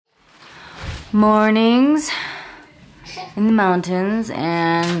Mornings in the mountains,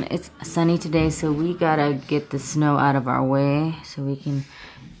 and it's sunny today, so we gotta get the snow out of our way so we can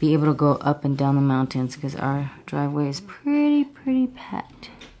be able to go up and down the mountains because our driveway is pretty packed.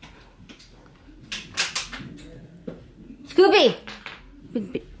 Scooby!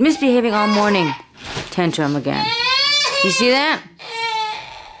 Misbehaving all morning. Tantrum again. You see that?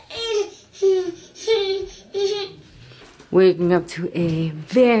 Waking up to a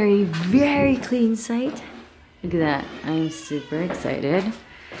very clean sight. Look at that. I'm super excited.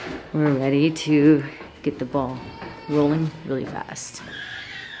 We're ready to get the ball rolling really fast.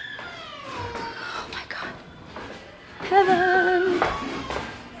 Oh my God. Heaven!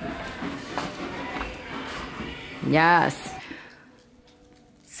 Yes.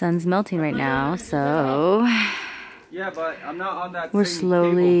 Sun's melting right now, so yeah, but I'm not on that. We're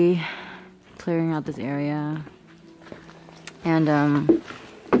slowly clearing out this area and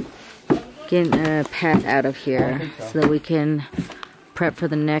getting a path out of here so that we can prep for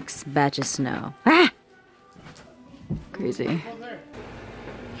the next batch of snow. Ah! Crazy.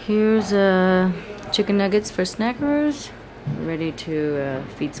 Here's chicken nuggets for snackers. We're ready to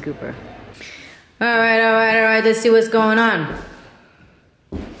feed Scooper. All right. Let's see what's going on.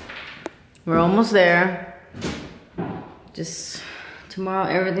 We're almost there. Just tomorrow,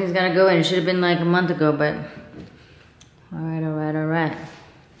 everything's gotta go in. It should have been like a month ago, but all right.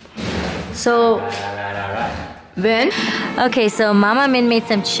 So, Vin. Okay, so Mama Min made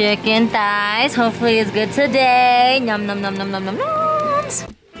some chicken thighs. Hopefully, it's good today. Nom.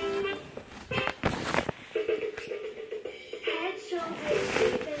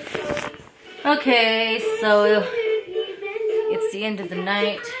 Okay, so it's the end of the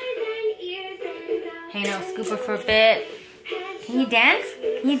night. Hang out with Scooper for a bit. Can you dance?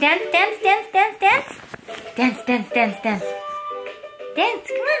 Can you dance? Dance. Dance, come on. Dance.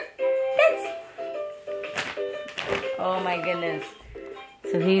 Oh my goodness.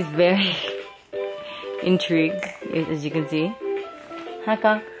 So he's very intrigued, as you can see.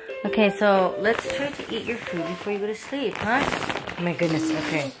 Haka. Okay, so let's try to eat your food before you go to sleep, huh? Oh my goodness,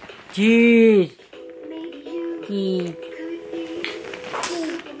 okay. Jeez.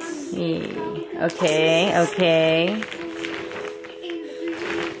 Okay.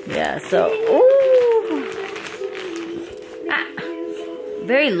 Yeah, so, ooh.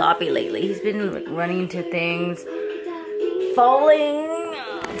 Very loppy lately. He's been running into things. Falling.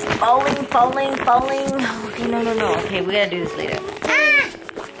 Okay, no. Okay, we gotta do this later.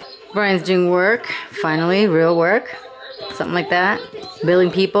 Brian's doing work, finally, real work. Something like that.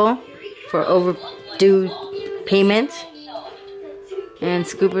 Billing people for overdue payments. And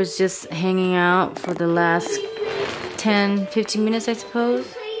Scooper's just hanging out for the last 10-15 minutes, I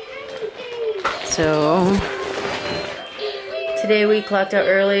suppose. So today we clocked out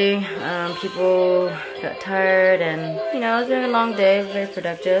early. People got tired, and you know, it's been a long day, very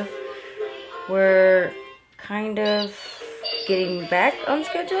productive. We're kind of getting back on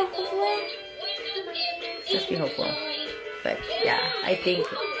schedule, hopefully. Just be hopeful. But yeah, I think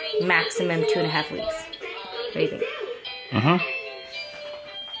maximum 2.5 weeks. What do you think?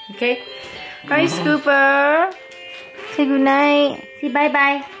 Okay. Hi, Scooper. Say good night. Say bye.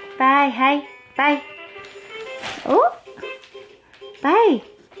 Bye. Hi. Bye. Oh. Bye.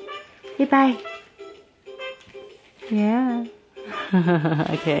 Say bye. Yeah.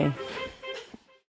 Okay.